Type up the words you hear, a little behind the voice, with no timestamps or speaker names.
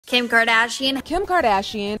Kim Kardashian. Kim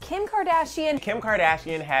Kardashian. Kim Kardashian. Kim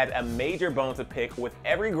Kardashian had a major bone to pick with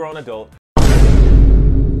every grown adult.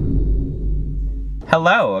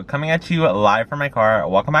 Hello, coming at you live from my car.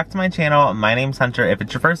 Welcome back to my channel. My name's Hunter. If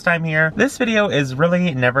it's your first time here, this video is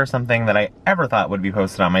really never something that I ever thought would be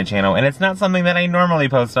posted on my channel, and it's not something that I normally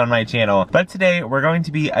post on my channel. But today we're going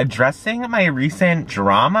to be addressing my recent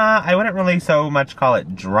drama. I wouldn't really so much call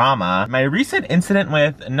it drama. My recent incident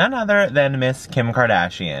with none other than Miss Kim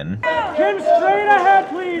Kardashian. Kim, straight ahead,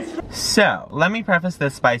 please. So, let me preface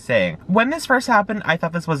this by saying, when this first happened, I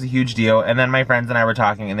thought this was a huge deal, and then my friends and I were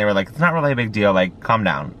talking, and they were like, it's not really a big deal, like, calm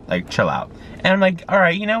down, like, chill out. And I'm like,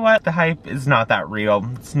 alright, you know what? The hype is not that real.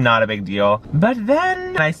 It's not a big deal. But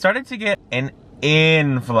then, I started to get an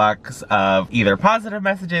influx of either positive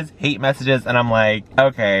messages, hate messages, and I'm like,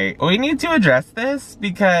 okay, we need to address this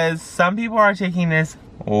because some people are taking this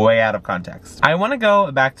way out of context. I want to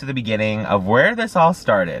go back to the beginning of where this all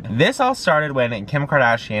started. This all started when Kim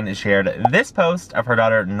Kardashian shared this post of her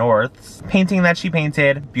daughter North's painting that she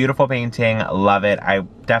painted. Beautiful painting, love it. I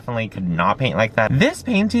definitely could not paint like that. This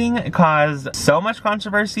painting caused so much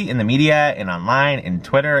controversy in the media and online and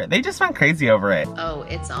Twitter. They just went crazy over it. Oh,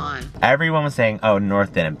 it's on. Everyone was saying, oh,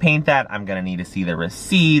 North didn't paint that. I'm gonna need to see the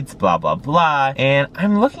receipts, blah, blah, blah. And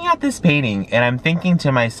I'm looking at this painting and I'm thinking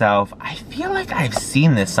to myself, I feel like I've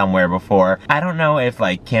seen this somewhere before. I don't know if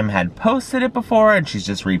like Kim had posted it before and she's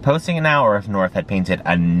just reposting it now, or if North had painted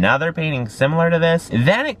another painting similar to this.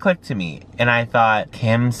 Then it clicked to me and I thought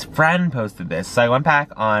Kim's friend posted this. So I went back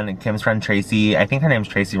on Kim's friend Tracy. I think her name's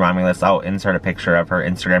Tracy Romulus. I'll insert a picture of her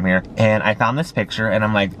Instagram here. And I found this picture and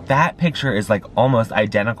I'm like, that picture is like almost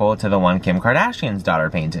identical to the one Kim Kardashian's daughter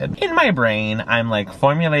painted. In my brain, I'm like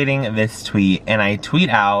formulating this tweet and I tweet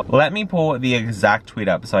out, let me pull the exact tweet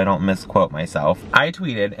up so I don't misquote myself. I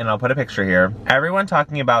tweeted, and I'll put a picture here, everyone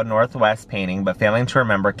talking about Northwest painting but failing to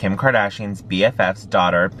remember Kim Kardashian's BFF's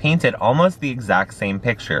daughter painted almost the exact same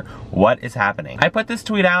picture. What is happening? I put this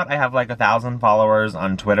tweet out. I have like 1,000 followers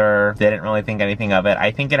on Twitter. Didn't really think anything of it. I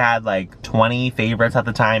think it had like 20 favorites at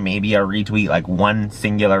the time, maybe a retweet, like one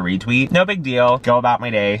singular retweet. No big deal. Go about my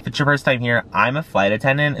day. If it's your first time here, I'm a flight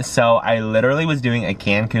attendant, so I literally was doing a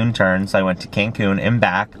Cancun turn. So I went to Cancun and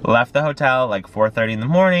back, left the hotel like 4:30 in the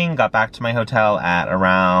morning, got back to my hotel at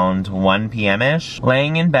around 1 p.m.-ish,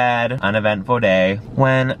 laying in bed, uneventful day,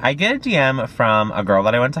 when I get a DM from a girl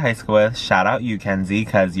that I went to high school with. Shout out you, Kenzie,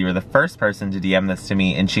 because you were the first person to DM this to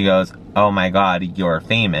me, and she goes, oh my god, you're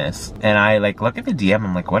famous. And I like look at the DM,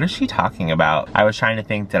 I'm like, what is she talking about? I was trying to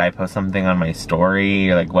think, did I post something on my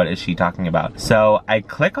story? Like, what is she talking about? So I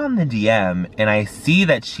click on the DM and I see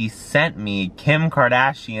that she sent me Kim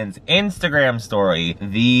Kardashian's Instagram story,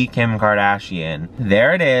 the Kim Kardashian.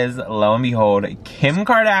 There it is, lo and behold, Kim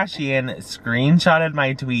Kardashian screenshotted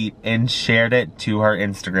my tweet and shared it to her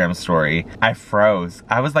Instagram story. I froze.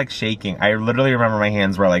 I was like shaking. I literally remember my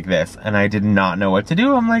hands were like this and I did not know what to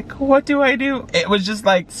do. I'm like, what do I do? It was just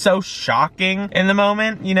like so shocking in the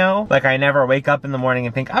moment, you know? Like I never wake up in the morning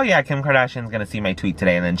and think, oh yeah, Kim Kardashian's gonna see my tweet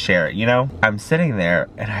today and then share it, you know? I'm sitting there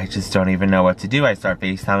and I just don't even know what to do. I start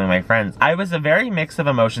FaceTiming my friends. I was a very mix of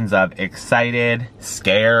emotions of excited,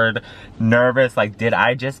 scared, nervous, like did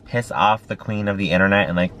I just piss off the queen of the internet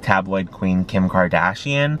and like tabloid queen Kim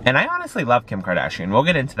Kardashian? And I honestly love Kim Kardashian. We'll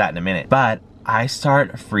get into that in a minute. But I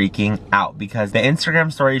start freaking out because the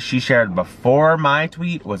Instagram story she shared before my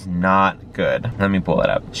tweet was not good. Let me pull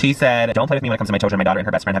it up. She said, don't play with me when it comes to my children. My daughter and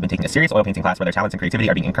her best friend have been taking a serious oil painting class where their talents and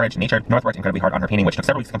creativity are being encouraged in nature. North worked incredibly hard on her painting, which took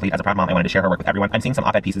several weeks to complete. As a proud mom, I wanted to share her work with everyone. I'm seeing some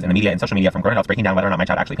op-ed pieces in the media and social media from grown adults breaking down whether or not my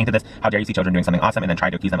child actually painted this. How dare you see children doing something awesome and then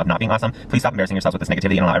try to accuse them of not being awesome? Please stop embarrassing yourselves with this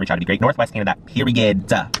negativity and allow every child to be great. Northwest painted that,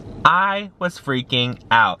 period. I was freaking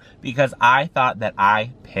out because I thought that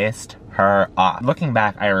I pissed her off. Looking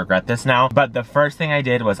back, I regret this now, but the first thing I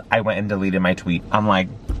did was I went and deleted my tweet. I'm like,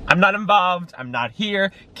 I'm not involved. I'm not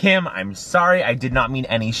here. Kim, I'm sorry. I did not mean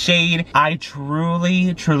any shade. I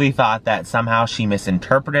truly, truly thought that somehow she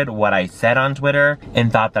misinterpreted what I said on Twitter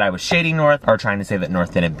and thought that I was shading North or trying to say that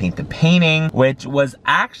North didn't paint the painting, which was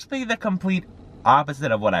actually the complete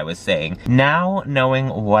opposite of what I was saying. Now, knowing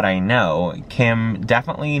what I know, Kim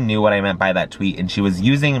definitely knew what I meant by that tweet and she was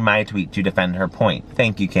using my tweet to defend her point.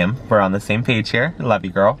 Thank you, Kim. We're on the same page here. Love you,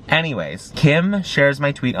 girl. Anyways, Kim shares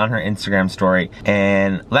my tweet on her Instagram story,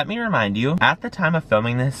 and let me remind you, at the time of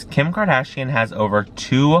filming this, Kim Kardashian has over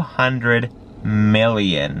 200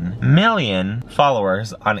 million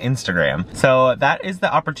followers on Instagram. So that is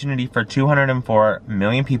the opportunity for 204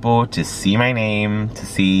 million people to see my name, to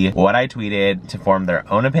see what I tweeted, to form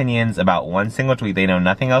their own opinions about one single tweet. They know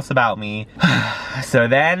nothing else about me. So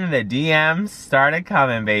then the DMs started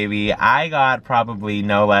coming, baby. I got probably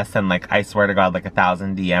no less than, like, I swear to God, like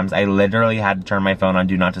 1,000 DMs. I literally had to turn my phone on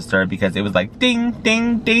Do Not Disturb because it was like ding,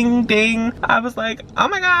 ding, ding, ding. I was like, oh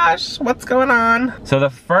my gosh, what's going on? So the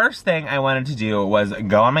first thing I wanted to do was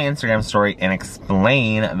go on my Instagram story and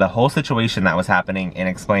explain the whole situation that was happening and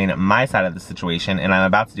explain my side of the situation, and I'm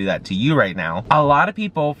about to do that to you right now. A lot of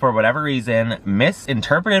people, for whatever reason,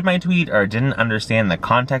 misinterpreted my tweet or didn't understand the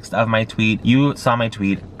context of my tweet. You saw my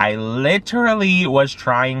tweet. I literally was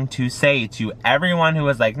trying to say to everyone who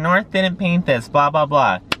was like, North didn't paint this, blah, blah,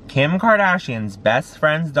 blah. Kim Kardashian's best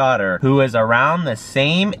friend's daughter, who is around the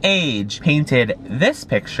same age, painted this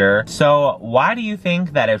picture. So why do you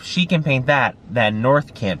think that if she can paint that, then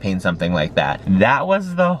North can't paint something like that? That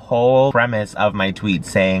was the whole premise of my tweet,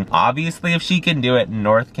 saying, obviously if she can do it,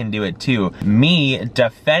 North can do it too. Me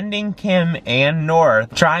defending Kim and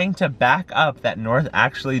North, trying to back up that North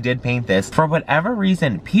actually did paint this. For whatever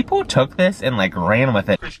reason, people took this and like ran with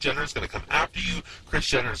it. Kris Jenner's gonna come after you, Kris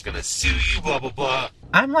Jenner's gonna sue you, blah, blah, blah.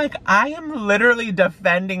 I'm like, I am literally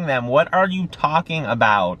defending them. What are you talking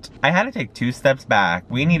about? I had to take 2 steps back.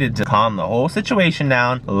 We needed to calm the whole situation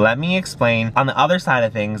down. Let me explain. On the other side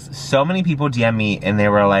of things, so many people DM me and they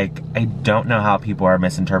were like, I don't know how people are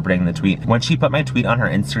misinterpreting the tweet. When she put my tweet on her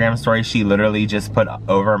Instagram story, she literally just put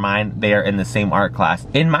over mine. They are in the same art class.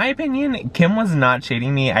 In my opinion, Kim was not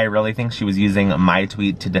shading me. I really think she was using my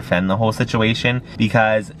tweet to defend the whole situation,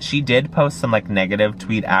 because she did post some like negative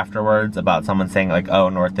tweet afterwards about someone saying like, oh,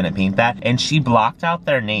 North didn't paint that, and she blocked out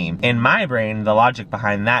their name. In my brain, the logic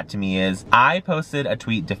behind that to me is I posted a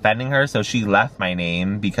tweet defending her, so she left my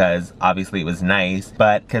name because obviously it was nice,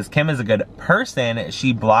 but because Kim is a good person,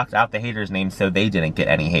 she blocked out the haters' names so they didn't get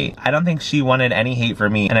any hate. I don't think she wanted any hate for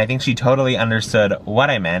me, and I think she totally understood what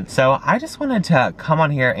I meant. So I just wanted to come on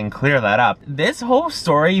here and clear that up. This whole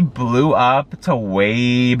story blew up to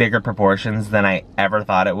way bigger proportions than I ever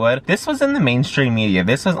thought it would. This was in the mainstream media.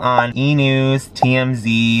 This was on E! News,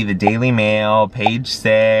 TMZ, the Daily Mail, Page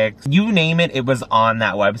 6, you name it, it was on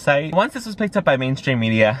that website. Once this was picked up by mainstream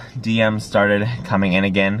media, DMs started coming in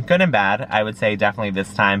again, good and bad. I would say definitely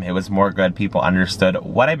this time it was more good. People understood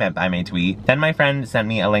what I meant by my tweet. Then my friend sent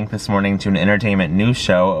me a link this morning to an entertainment news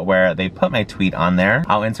show where they put my tweet on there.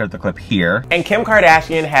 I'll insert the clip here. And Kim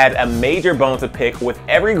Kardashian had a major bone to pick with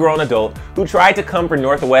every grown adult who tried to come for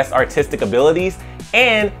North West's artistic abilities,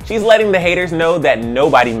 and she's letting the haters know that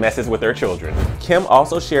nobody messes with her children. Kim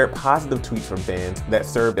also shared positive tweets from fans that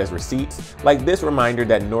served as receipts, like this reminder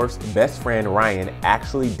that North's best friend Ryan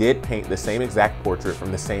actually did paint the same exact portrait from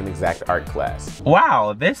the same exact art class.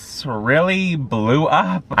 Wow, this really blew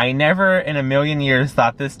up. I never in a million years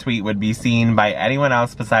thought this tweet would be seen by anyone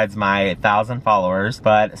else besides my 1,000 followers,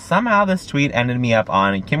 but somehow this tweet ended me up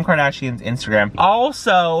on Kim Kardashian's Instagram.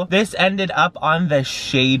 Also, this ended up on the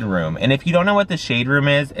Shade Room, and if you don't know what the Shade Room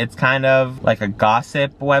is, it's kind of like a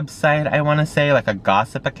gossip website, I want to say, like a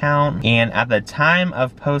gossip account. And at the time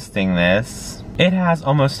of posting this, it has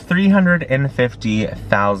almost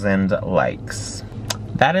 350,000 likes.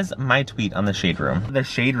 That is my tweet on the Shade Room. The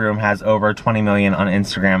Shade Room has over 20 million on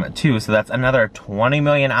Instagram too, so that's another 20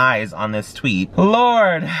 million eyes on this tweet.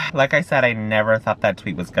 Lord, like I said, I never thought that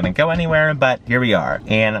tweet was gonna go anywhere, but here we are.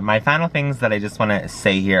 And my final things that I just wanna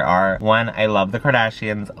say here are, one, I love the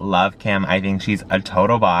Kardashians, love Kim. I think she's a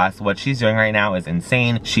total boss. What she's doing right now is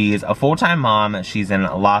insane. She's a full-time mom, she's in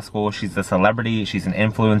law school, she's a celebrity, she's an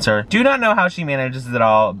influencer. Do not know how she manages it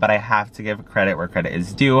all, but I have to give credit where credit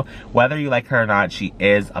is due. Whether you like her or not, she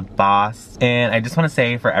is a boss. And I just want to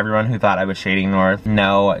say, for everyone who thought I was shading North,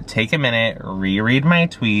 no, take a minute, reread my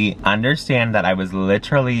tweet, understand that I was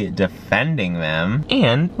literally defending them,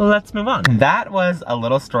 and let's move on. That was a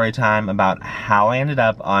little story time about how I ended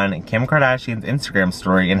up on Kim Kardashian's Instagram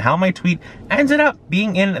story and how my tweet ended up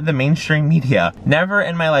being in the mainstream media. Never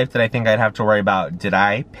in my life did I think I'd have to worry about, did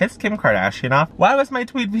I piss Kim Kardashian off? Why was my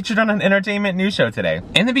tweet featured on an entertainment news show today?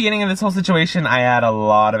 In the beginning of this whole situation, I had a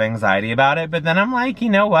lot of anxiety about it, but then I'm like, you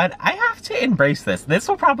know what? I have to embrace this. This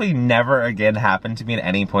will probably never again happen to me at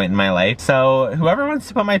any point in my life. So whoever wants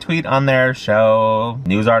to put my tweet on their show,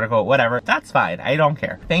 news article, whatever, that's fine. I don't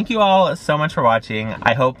care. Thank you all so much for watching.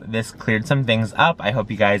 I hope this cleared some things up. I hope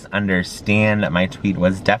you guys understand that my tweet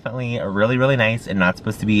was definitely really, really nice and not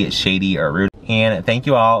supposed to be shady or rude. And thank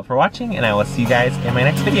you all for watching, and I will see you guys in my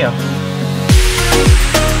next video.